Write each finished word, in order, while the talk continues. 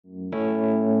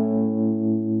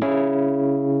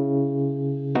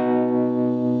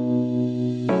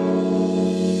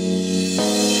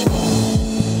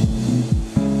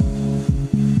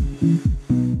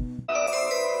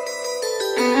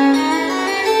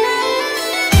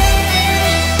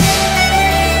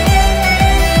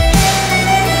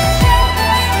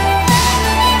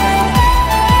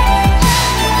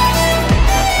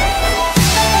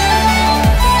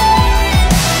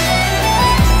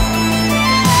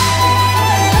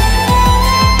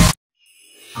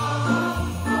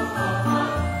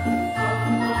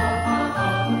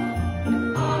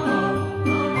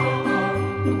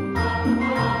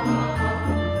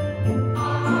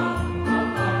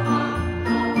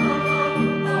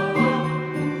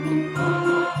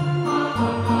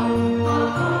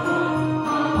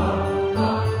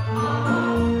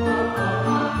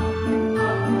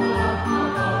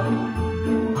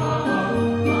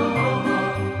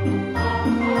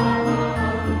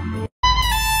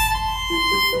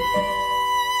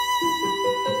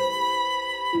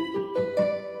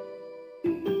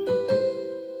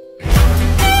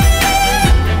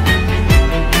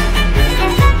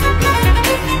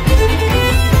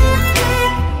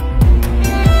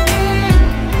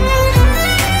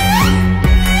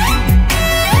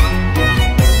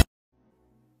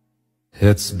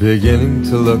It's beginning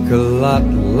to look a lot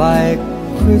like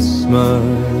Christmas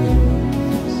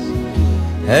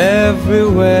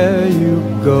everywhere you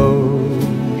go.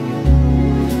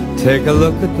 Take a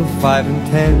look at the 5 and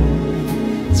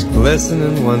 10. It's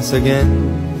glistening once again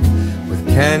with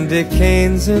candy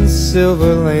canes and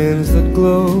silver lanes that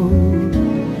glow.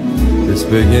 It's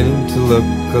beginning to look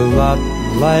a lot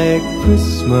like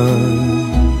Christmas.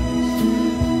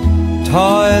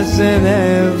 Toys in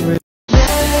every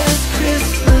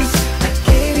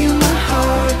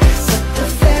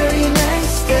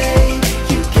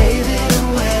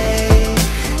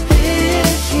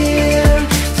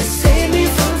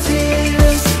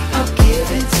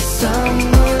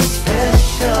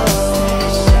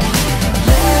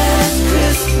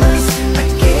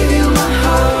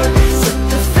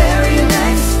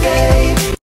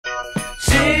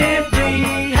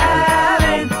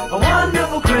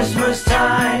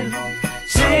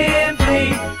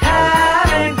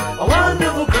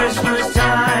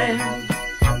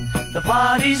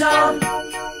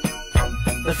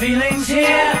the feeling's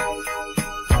here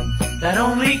that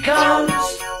only comes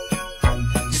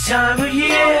this time of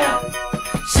year.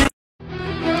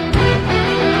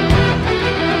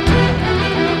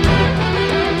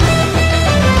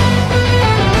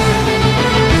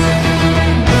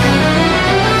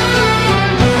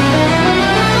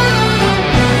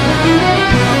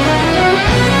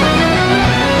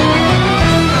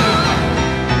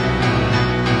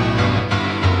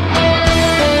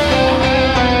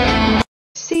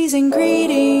 And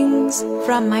greetings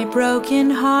from my broken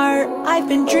heart. I've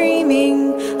been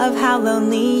dreaming of how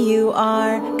lonely you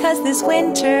are, 'cause this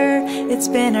winter, it's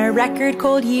been a record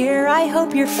cold year. I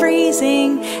hope you're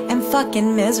freezing and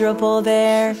fucking miserable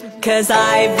there, 'cause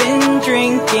I've been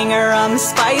drinking a rum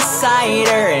spice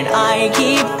cider, and I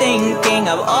keep thinking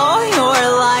of all your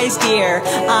lies, dear.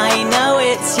 I know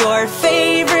it's your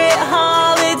favorite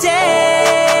holiday.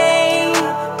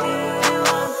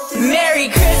 Merry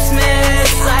Christmas,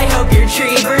 I hope your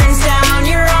tree burns down.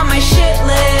 You're on my shit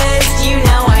list, you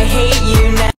know I hate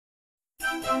you now.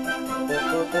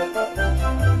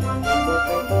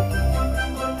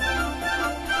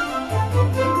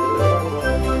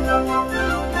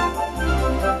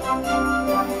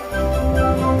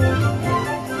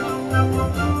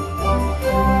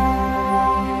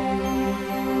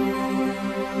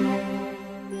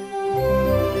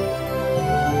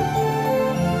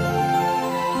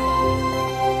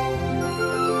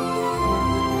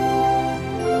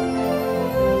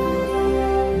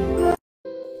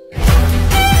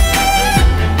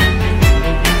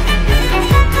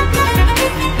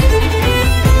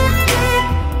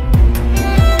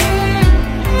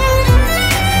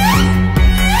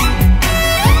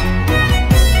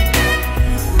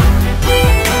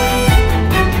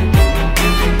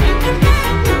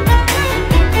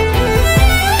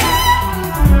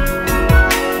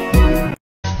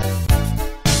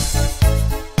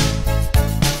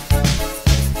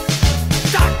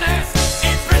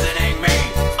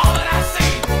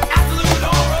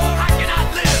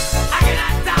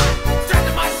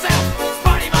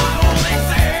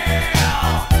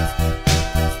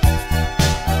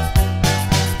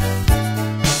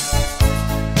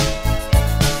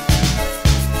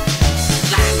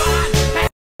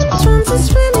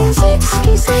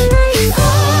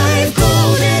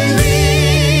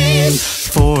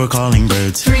 Calling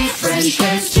birds, 3 French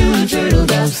hens, 2 turtle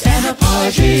doves, and a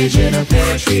partridge in a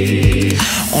pear tree.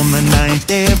 on the 9th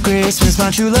day of Christmas, my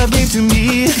true love gave to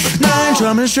me 9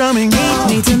 drummers drumming, 8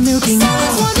 maids a milking,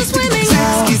 6 swans swimming,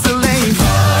 6 geese a laying,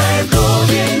 5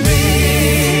 golden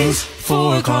rings,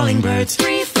 4 calling birds,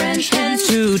 3 French hens,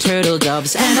 2 turtle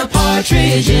doves, and a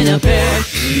partridge in a pear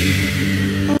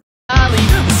tree.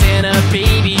 Santa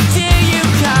baby, do you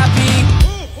copy?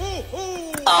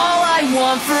 All I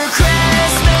want for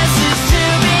Christmas is to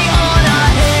be on a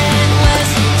hit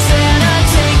list. Santa,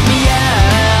 take me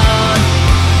out.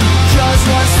 Just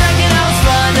 1 second, I'll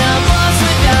find a bus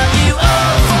without you.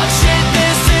 Oh, fuck shit,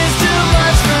 this is too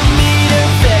much for me to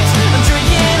fix. I'm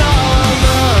drinking all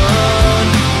alone,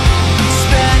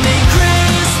 spending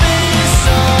Christmas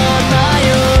on my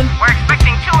own. We're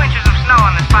expecting 2 inches of snow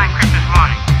on this fine Christmas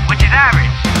morning, which is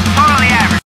average, totally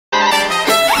average.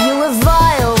 You were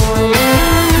vile,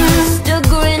 Mr.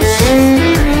 Grinch.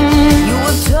 You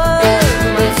were turned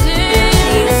my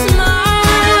city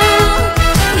smile.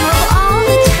 You have all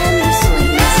the tender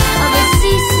sweetness of a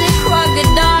seasick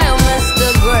crocodile, Mr.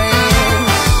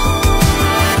 Grinch.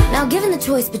 Now, given the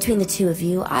choice between the two of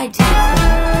you, I'd take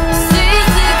the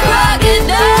seasick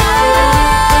crocodile.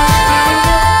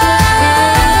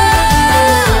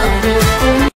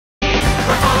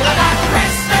 We're full of that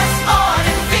Christmas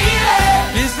morning feeling.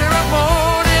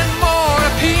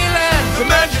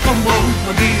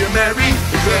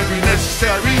 say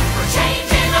I read. We're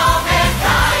changing all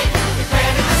mankind. We're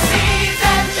planting the seeds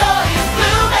and joy is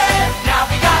blooming. Now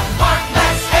we got one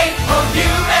less hateful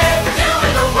human. We're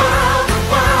doing the world of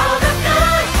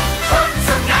good. Putting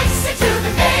some nice into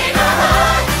the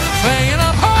neighborhood. Playing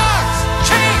our parts,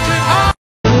 changing our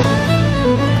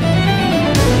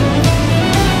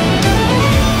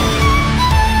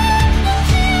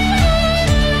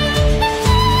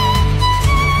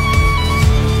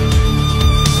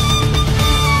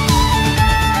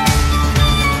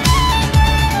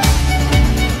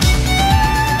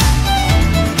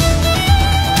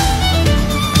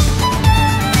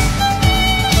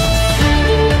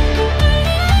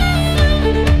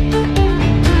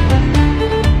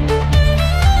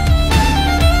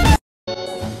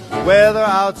Weather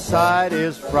outside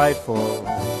is frightful,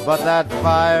 but that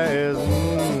fire is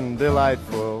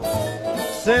delightful.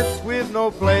 Since we've no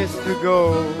place to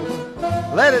go,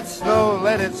 let it snow,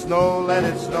 let it snow, let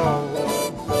it snow.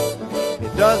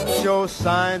 It doesn't show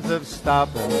signs of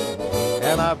stopping,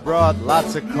 and I brought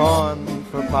lots of corn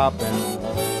for popping.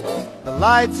 The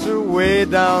lights are way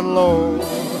down low,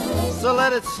 so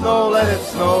let it snow, let it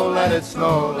snow, let it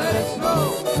snow, let it snow.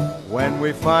 When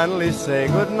we finally say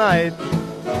goodnight,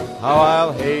 how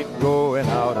I'll hate going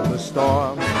out in the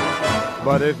storm.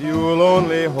 But if you'll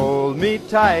only hold me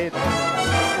tight,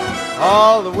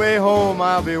 all the way home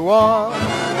I'll be warm.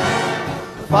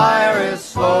 The fire is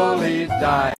slowly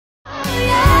dying.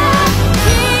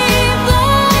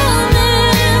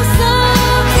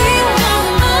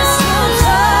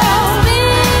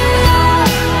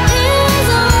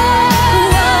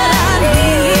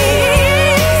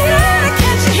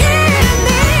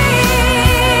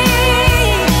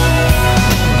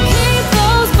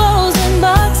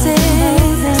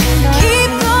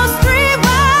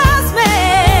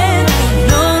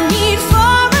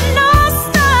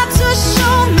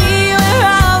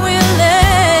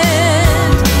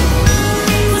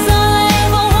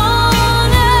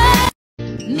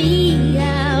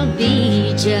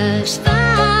 Just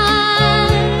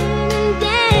fine and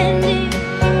dandy.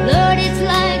 Lord, it's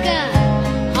like a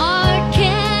hard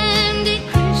candy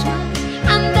Christmas.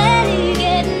 I'm barely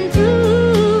getting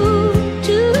through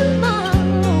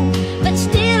tomorrow, but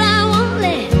still I won't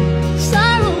let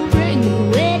sorrow bring me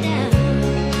way down.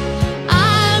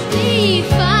 I'll be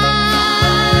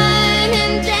fine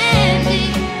and dandy.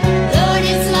 Lord,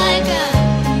 it's like a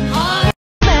hard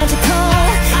magical.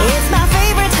 It's my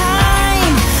favorite time.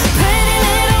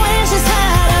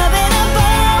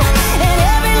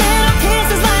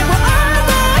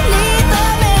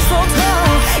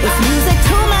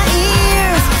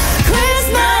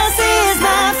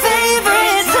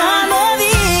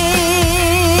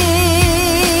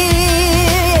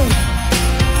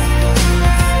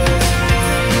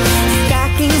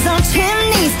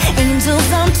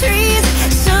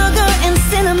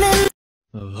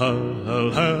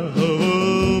 I'll have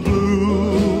a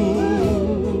blue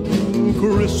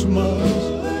Christmas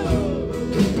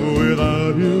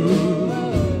without you.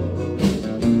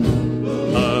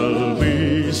 I'll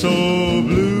be so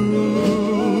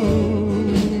blue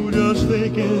just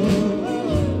thinking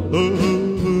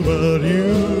about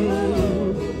you.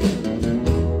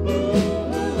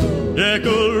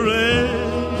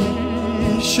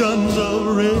 Decorations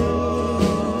of red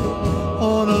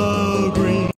on a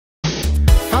green.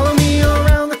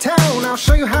 I'll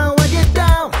show you how I get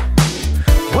down.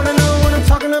 Wanna know what I'm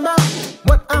talking about?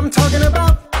 What I'm talking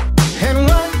about? And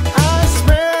what I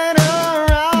spread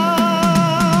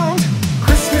around.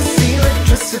 Christmas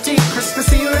electricity, Christmas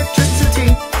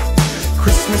electricity.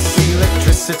 Christmas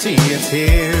electricity, it's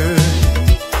here.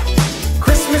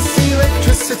 Christmas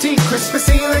electricity, Christmas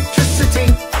electricity.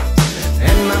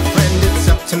 And my friend, it's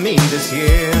up to me this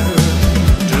year.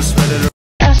 Just let it.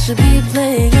 I should be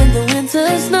playing in the winter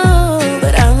snow.